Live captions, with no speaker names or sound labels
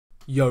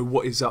Yo,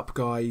 what is up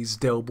guys,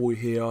 Del Boy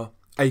here,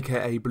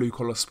 aka Blue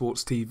Collar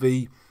Sports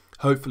TV.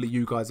 Hopefully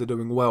you guys are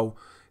doing well.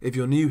 If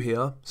you're new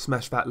here,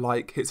 smash that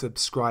like, hit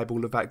subscribe,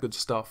 all of that good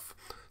stuff.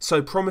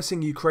 So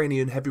promising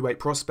Ukrainian heavyweight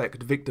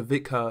prospect Viktor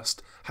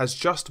Vykhryst has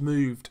just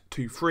moved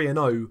to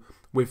 3-0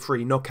 with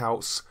 3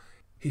 knockouts.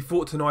 He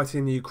fought tonight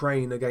in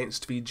Ukraine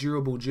against the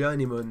durable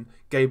journeyman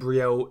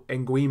Gabriel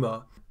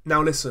Enguema.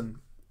 Now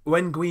listen,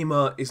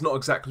 Enguema is not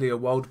exactly a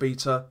world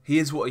beater, he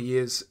is what he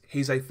is,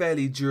 he's a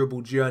fairly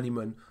durable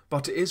journeyman,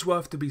 but it is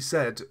worth to be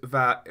said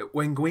that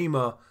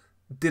Enguema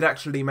did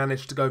actually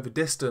manage to go the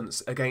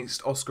distance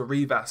against Oscar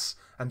Rivas,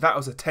 and that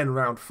was a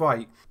 10-round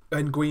fight.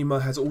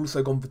 Enguema has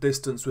also gone the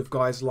distance with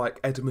guys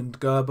like Edmund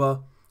Gerber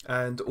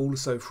and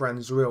also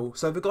Franz Rill,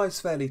 so the guy's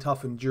fairly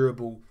tough and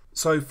durable.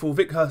 So for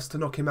Vykhryst to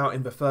knock him out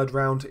in the 3rd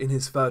round in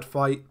his 3rd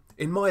fight,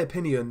 in my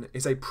opinion,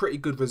 is a pretty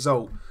good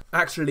result.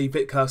 Actually,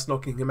 Vykhryst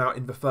knocking him out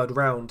in the 3rd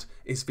round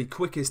is the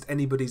quickest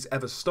anybody's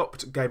ever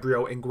stopped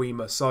Gabriel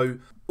Enguema, so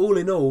all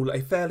in all,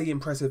 a fairly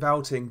impressive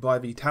outing by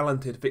the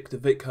talented Viktor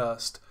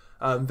Vykhryst.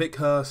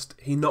 Vykhryst,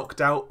 he knocked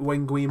out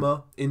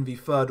Enguema in the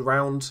 3rd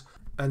round,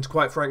 and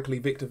quite frankly,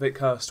 Viktor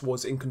Vykhryst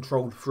was in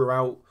control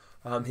throughout.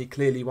 He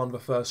clearly won the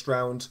 1st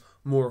round,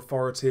 more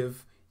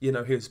authoritative, you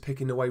know, he was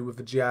picking away with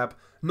the jab.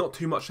 Not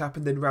too much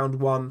happened in round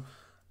 1,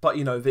 but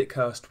you know,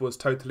 Vykhryst was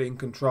totally in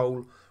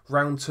control.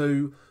 Round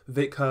 2,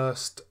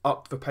 Vykhryst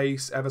upped the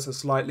pace ever so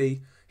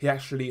slightly. He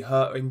actually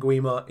hurt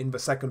Enguema in the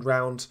 2nd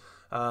round,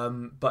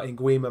 but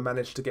Enguema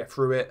managed to get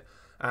through it.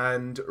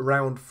 And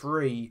round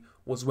 3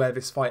 was where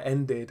this fight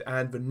ended,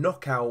 and the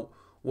knockout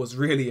was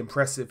really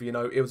impressive. You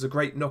know, it was a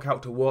great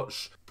knockout to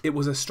watch. It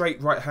was a straight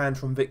right hand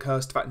from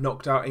Vykhryst that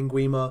knocked out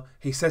Enguema.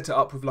 He set it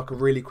up with like a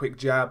really quick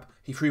jab.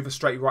 He threw the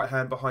straight right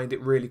hand behind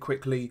it really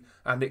quickly,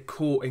 and it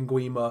caught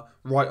Enguema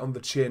right on the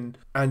chin.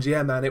 And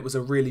yeah, man, it was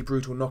a really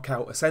brutal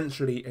knockout.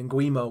 Essentially,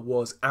 Enguema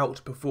was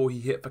out before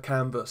he hit the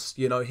canvas.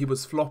 You know, he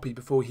was floppy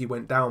before he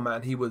went down,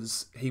 man. He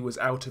was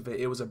out of it.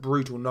 It was a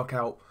brutal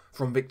knockout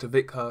from Viktor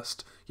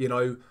Vykhryst. You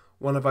know,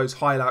 one of those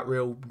highlight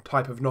reel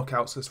type of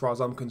knockouts as far as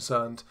I'm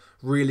concerned.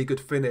 Really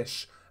good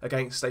finish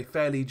against a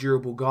fairly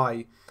durable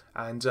guy.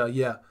 And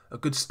yeah, a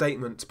good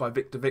statement by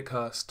Viktor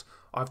Vykhryst.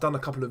 I've done a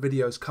couple of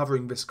videos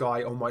covering this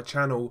guy on my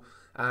channel,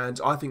 and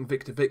I think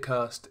Viktor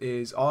Vykhryst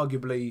is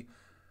arguably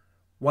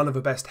one of the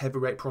best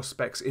heavyweight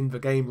prospects in the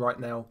game right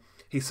now.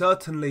 He's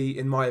certainly,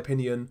 in my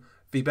opinion,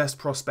 the best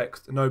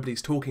prospect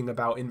nobody's talking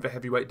about in the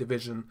heavyweight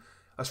division.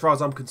 As far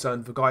as I'm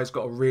concerned, the guy's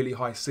got a really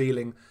high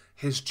ceiling.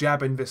 His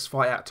jab in this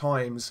fight at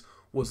times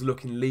was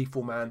looking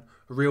lethal, man.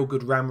 A real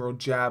good ramrod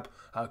jab,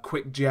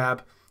 quick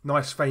jab,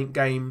 nice feint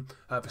game,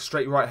 the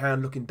straight right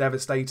hand looking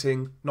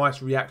devastating,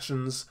 nice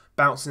reactions,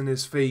 bouncing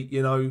his feet,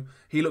 you know.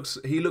 He looks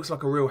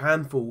like a real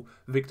handful,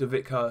 Viktor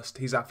Vykhryst.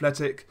 He's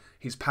athletic,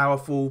 he's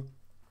powerful,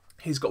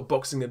 he's got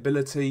boxing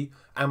ability,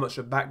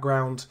 amateur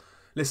background.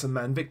 Listen,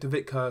 man, Viktor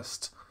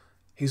Vykhryst,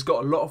 he's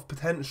got a lot of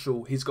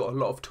potential, he's got a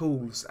lot of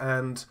tools,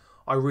 and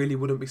I really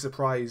wouldn't be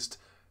surprised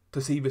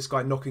to see this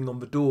guy knocking on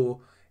the door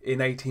in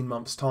 18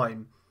 months'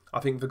 time. I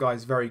think the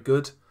guy's very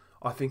good.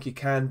 I think he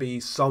can be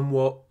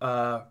somewhat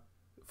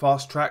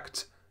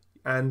fast-tracked,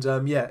 and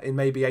yeah, in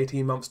maybe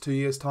 18 months, 2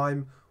 years'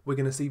 time, we're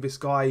going to see this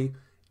guy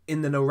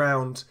in and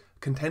around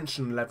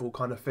contention level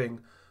kind of thing.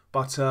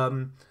 But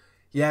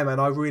yeah, man,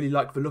 I really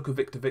like the look of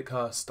Viktor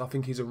Vykhryst. I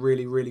think he's a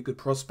really, really good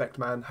prospect,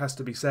 man, has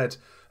to be said.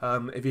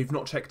 If you've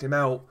not checked him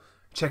out,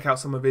 check out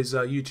some of his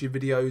YouTube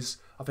videos.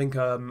 I think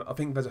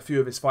there's a few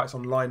of his fights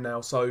online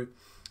now, so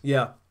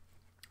yeah,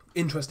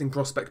 interesting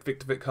prospect,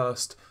 Viktor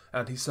Vykhryst,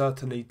 and he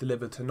certainly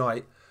delivered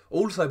tonight.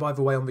 Also, by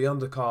the way, on the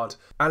undercard,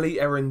 Ali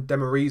Eren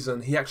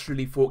Demirezen, he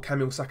actually fought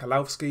Kamil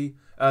Sakalovsky.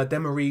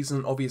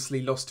 Demirezen obviously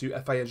lost to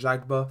Efe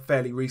Ajagba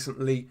fairly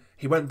recently.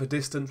 He went the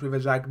distance with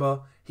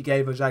Ajagba. He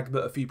gave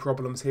Ajagba a few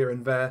problems here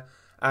and there.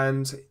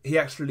 And he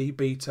actually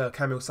beat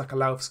Kamil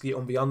Sakalovsky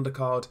on the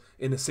undercard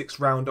in a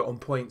 6-rounder on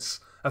points.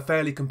 A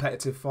fairly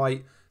competitive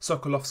fight.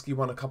 Sakalovsky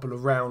won a couple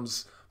of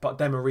rounds, but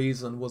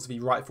Demirezen was the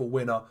rightful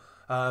winner.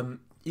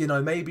 You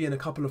know, maybe in a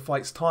couple of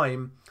fights'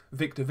 time,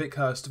 Viktor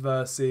Vykhryst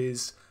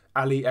versus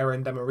Ali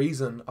Eren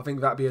Demirezen, I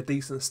think that'd be a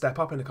decent step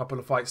up in a couple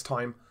of fights'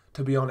 time,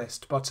 to be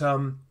honest. But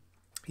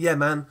yeah,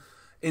 man,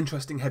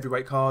 interesting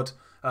heavyweight card.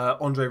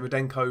 Andrei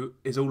Rudenko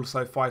is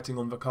also fighting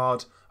on the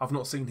card. I've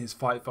not seen his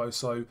fight though,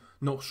 so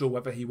not sure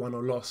whether he won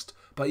or lost.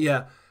 But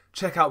yeah,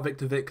 check out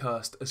Viktor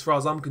Vykhryst. As far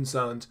as I'm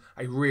concerned,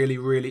 a really,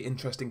 really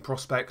interesting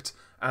prospect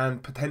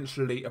and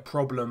potentially a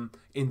problem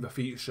in the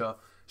future.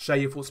 Share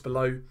your thoughts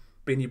below.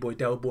 Been your boy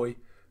Del Boy.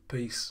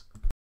 Peace.